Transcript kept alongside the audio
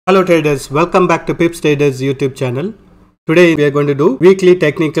Hello traders, welcome back to Pips Traders YouTube channel. Today we are going to do weekly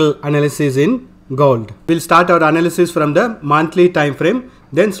technical analysis in gold. We'll start our analysis from the monthly time frame,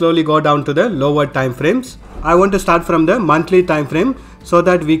 then slowly go down to the lower time frames. I want to start from the monthly time frame so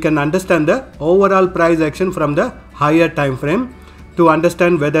that we can understand the overall price action from the higher time frame to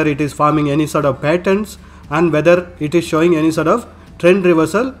understand whether it is forming any sort of patterns and whether it is showing any sort of trend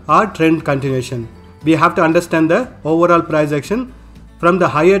reversal or trend continuation. We have to understand the overall price action from the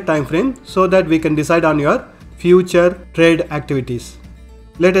higher time frame so that we can decide on your future trade activities.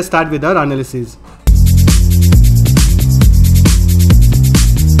 Let us start with our analysis.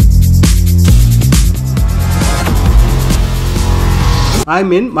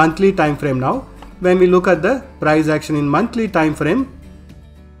 I'm in monthly time frame now. When we look at the price action in monthly time frame,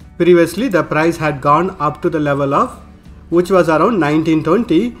 previously the price had gone up to the level of which was around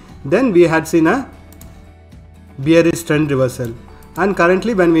 1920. Then we had seen a bearish trend reversal. And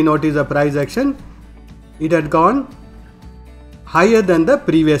currently when we notice the price action, it had gone higher than the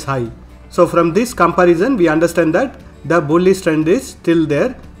previous high. So from this comparison we understand that the bullish trend is still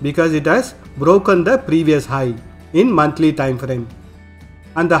there because it has broken the previous high in monthly time frame.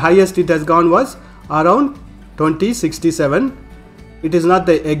 And the highest it has gone was around 2067. It is not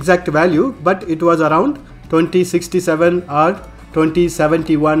the exact value, but it was around 2067 or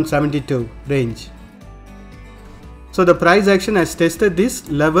 2071-72 range. So the price action has tested these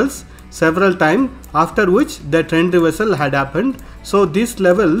levels several times, after which the trend reversal had happened. So these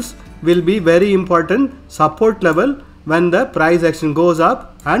levels will be very important support level when the price action goes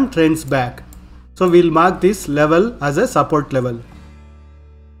up and trends back. So we'll mark this level as a support level.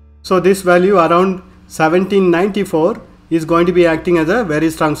 So this value around 1794 is going to be acting as a very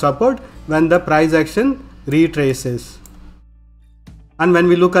strong support when the price action retraces. And when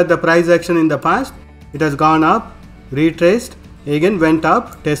we look at the price action in the past, it has gone up, retraced, again went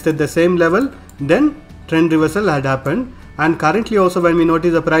up, tested the same level, then trend reversal had happened. And currently also when we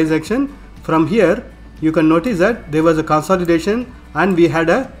notice the price action from here, you can notice that there was a consolidation and we had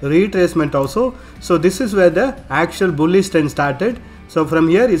a retracement also. So this is where the actual bullish trend started. So from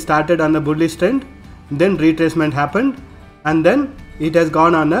here it started on a bullish trend, then retracement happened, and then it has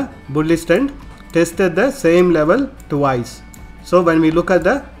gone on a bullish trend, tested the same level twice. So when we look at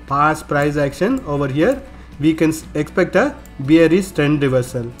the past price action over here, we can expect a bearish trend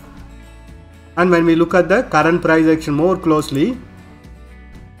reversal. And when we look at the current price action more closely,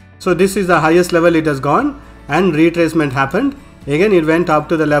 so this is the highest level it has gone and retracement happened. Again it went up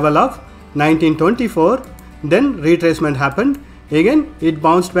to the level of 1924, then retracement happened. Again it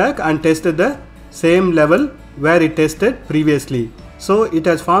bounced back and tested the same level where it tested previously. So it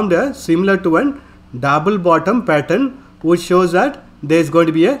has formed a similar to a double bottom pattern, which shows that there is going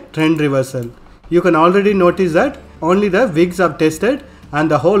to be a trend reversal. You can already notice that only the wicks have tested and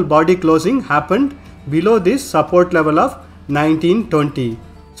the whole body closing happened below this support level of 1920.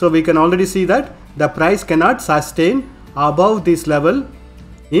 So we can already see that the price cannot sustain above this level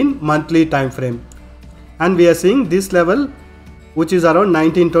in monthly time frame. And we are seeing this level, which is around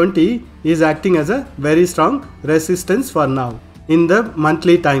 1920, is acting as a very strong resistance for now in the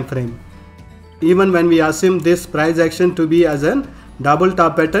monthly time frame. Even when we assume this price action to be as a double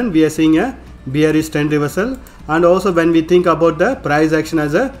top pattern, we are seeing a bearish trend reversal. And also when we think about the price action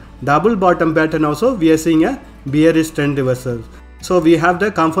as a double bottom pattern, also we are seeing a bearish trend reversal. So we have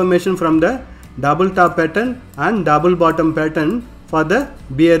the confirmation from the double top pattern and double bottom pattern for the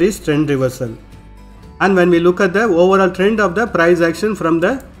bearish trend reversal. And when we look at the overall trend of the price action from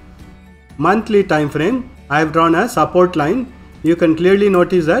the monthly time frame, I have drawn a support line. You can clearly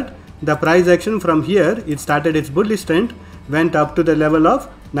notice that the price action from here, it started its bullish trend, went up to the level of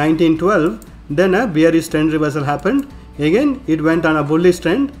 1912, then a bearish trend reversal happened. Again it went on a bullish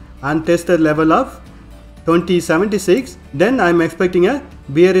trend and tested level of 2076. Then I am expecting a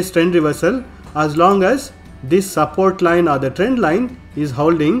bearish trend reversal. As long as this support line or the trend line is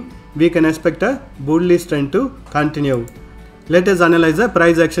holding, we can expect a bullish trend to continue. Let us analyze the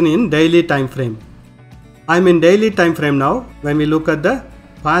price action in daily time frame. I am in daily time frame now. When we look at the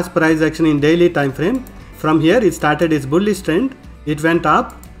past price action in daily time frame, from here it started its bullish trend, it went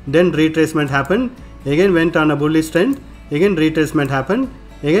up, then retracement happened, again went on a bullish trend, again retracement happened,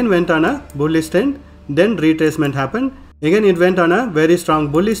 again went on a bullish trend, then retracement happened, again it went on a very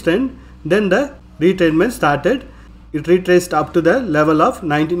strong bullish trend, then the retracement started, it retraced up to the level of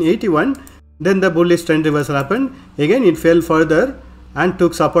 1981, then the bullish trend reversal happened, again it fell further and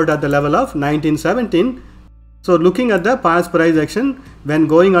took support at the level of 1917. So looking at the past price action, when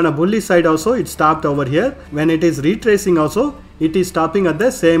going on a bullish side also it stopped over here. When it is retracing also, it is stopping at the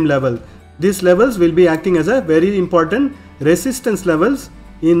same level. These levels will be acting as a very important resistance levels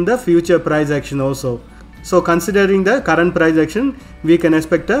in the future price action also. So considering the current price action, we can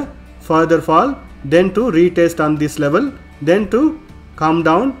expect a further fall, then to retest on this level, then to come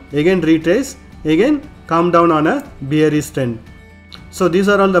down, again retrace, again come down on a bearish trend. So these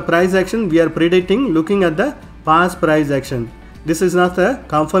are all the price action we are predicting looking at the past price action. This is not a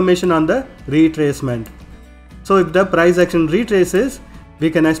confirmation on the retracement. So if the price action retraces,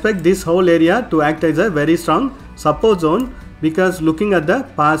 we can expect this whole area to act as a very strong support zone, because looking at the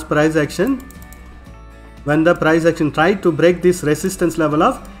past price action, when the price action tried to break this resistance level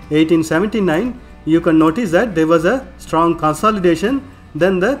of 1879, you can notice that there was a strong consolidation,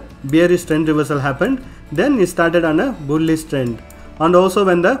 then the bearish trend reversal happened, then it started on a bullish trend. And also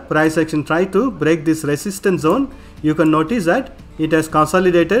when the price action tried to break this resistance zone, you can notice that it has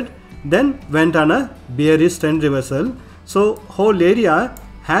consolidated, then went on a bearish trend reversal. So whole area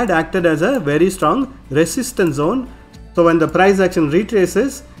had acted as a very strong resistance zone. So when the price action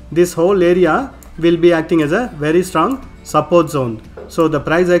retraces, this whole area will be acting as a very strong support zone. So the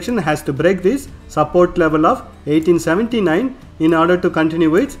price action has to break this support level of 1879 in order to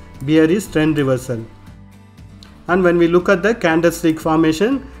continue its bearish trend reversal. And when we look at the candlestick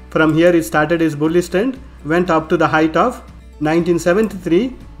formation, from here it started its bullish trend, went up to the height of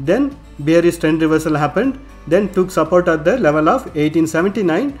 1973, then bearish trend reversal happened, then took support at the level of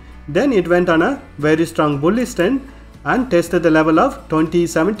 1879, then it went on a very strong bullish trend and tested the level of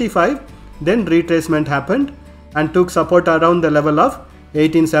 2075, then retracement happened and took support around the level of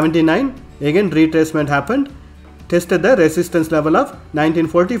 1879, again retracement happened, tested the resistance level of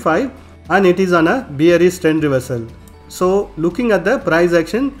 1945, and it is on a bearish trend reversal. So looking at the price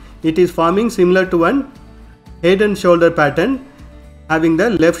action, it is forming similar to one head and shoulder pattern, having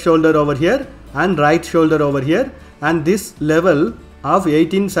the left shoulder over here and right shoulder over here, and this level of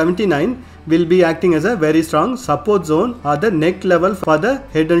 1879 will be acting as a very strong support zone or the neck level for the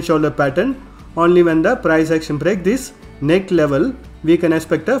head and shoulder pattern. Only when the price action break this neck level, we can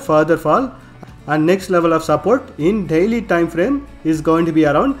expect a further fall, and next level of support in daily time frame is going to be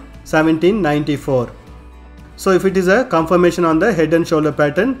around 1794. So if it is a confirmation on the head and shoulder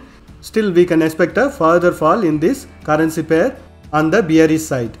pattern, still we can expect a further fall in this currency pair on the bearish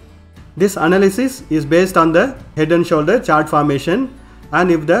side. This analysis is based on the head and shoulder chart formation, and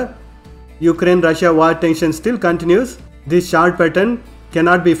if the Ukraine-Russia war tension still continues, this chart pattern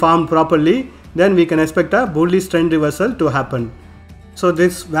cannot be formed properly, then we can expect a bullish trend reversal to happen. So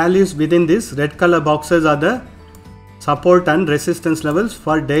these values within this red color boxes are the support and resistance levels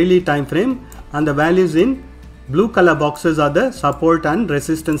for daily time frame, and the values in blue color boxes are the support and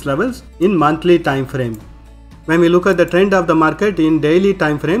resistance levels in monthly time frame. When we look at the trend of the market in daily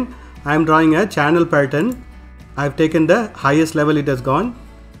time frame, I am drawing a channel pattern. I have taken the highest level it has gone.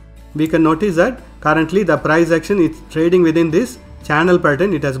 We can notice that currently the price action is trading within this channel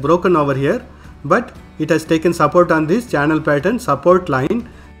pattern. It has broken over here, but it has taken support on this channel pattern support line.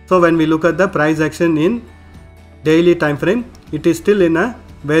 So when we look at the price action in daily time frame, it is still in a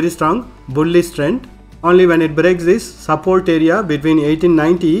very strong bullish trend. Only when it breaks this support area between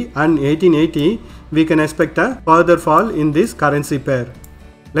 1890 and 1880, we can expect a further fall in this currency pair.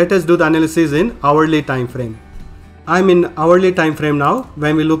 Let us do the analysis in hourly time frame. I am in hourly time frame now.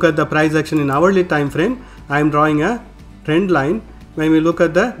 When we look at the price action in hourly time frame, I am drawing a trend line. When we look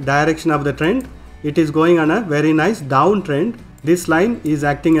at the direction of the trend, it is going on a very nice downtrend. This line is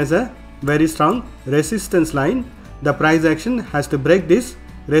acting as a very strong resistance line. The price action has to break this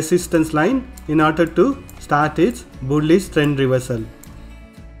resistance line in order to start its bullish trend reversal.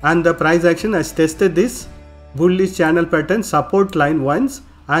 And the price action has tested this bullish channel pattern support line once,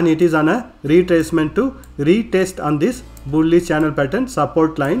 and it is on a retracement to retest on this bullish channel pattern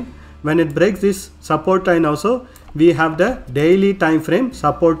support line. When it breaks this support line also, we have the daily time frame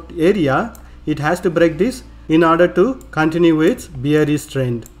support area. It has to break this in order to continue its bearish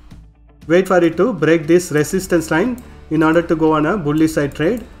trend. Wait for it to break this resistance line in order to go on a bullish side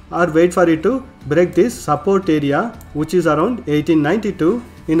trade, or wait for it to break this support area which is around 1892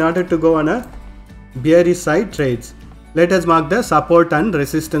 in order to go on a bearish side trades. Let us mark the support and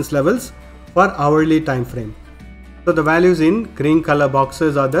resistance levels for hourly time frame. So the values in green color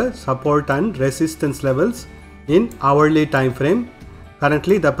boxes are the support and resistance levels in hourly time frame.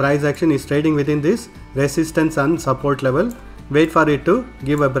 Currently the price action is trading within this resistance and support level. Wait for it to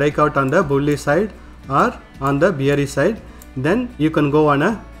give a breakout on the bullish side or on the bearish side, then you can go on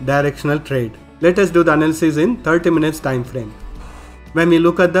a directional trade. Let us do the analysis in 30 minutes time frame. When we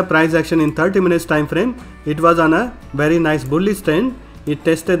look at the price action in 30 minutes time frame, it was on a very nice bullish trend. It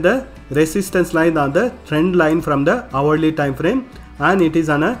tested the resistance line on the trend line from the hourly time frame, and it is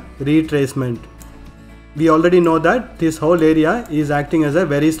on a retracement. We already know that this whole area is acting as a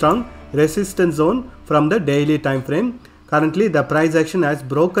very strong resistance zone from the daily time frame. Currently the price action has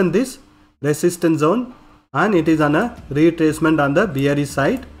broken this resistance zone and it is on a retracement on the bearish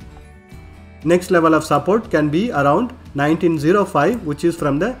side. Next level of support can be around 1905, which is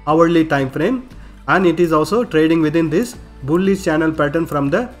from the hourly time frame, and it is also trading within this bullish channel pattern from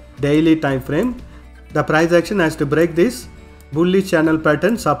the daily time frame. The price action has to break this bullish channel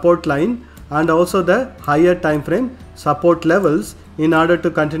pattern support line and also the higher time frame support levels in order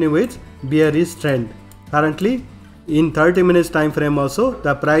to continue its bearish trend. Currently in 30 minutes time frame also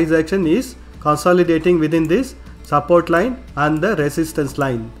the price action is consolidating within this support line and the resistance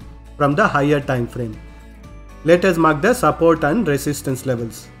line from the higher time frame. Let us mark the support and resistance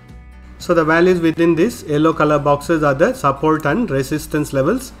levels. So the values within this yellow color boxes are the support and resistance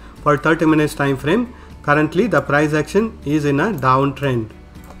levels for 30 minutes time frame. Currently the price action is in a downtrend.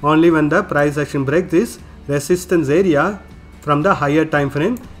 Only when the price action breaks this resistance area from the higher time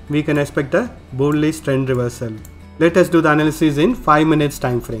frame, we can expect a bullish trend reversal. Let us do the analysis in 5 minutes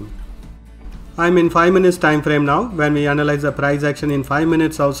time frame. I am in 5 minutes time frame now. When we analyze the price action in 5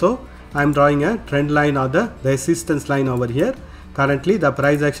 minutes also, I am drawing a trend line or the resistance line over here. Currently the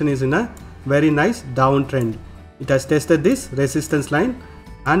price action is in a very nice downtrend. It has tested this resistance line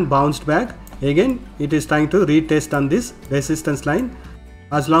and bounced back. Again it is trying to retest on this resistance line.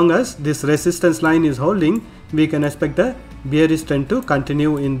 As long as this resistance line is holding, we can expect the bearish trend to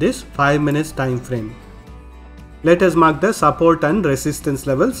continue in this 5 minutes time frame. Let us mark the support and resistance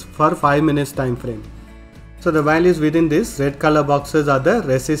levels for 5 minutes time frame. So the values within this red color boxes are the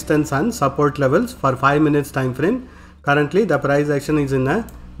resistance and support levels for 5 minutes time frame. Currently the price action is in a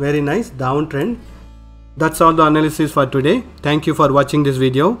very nice downtrend. That's all the analysis for today. Thank you for watching this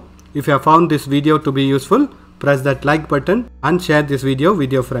video. If you have found this video to be useful, press that like button and share this video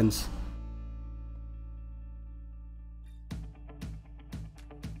with your friends.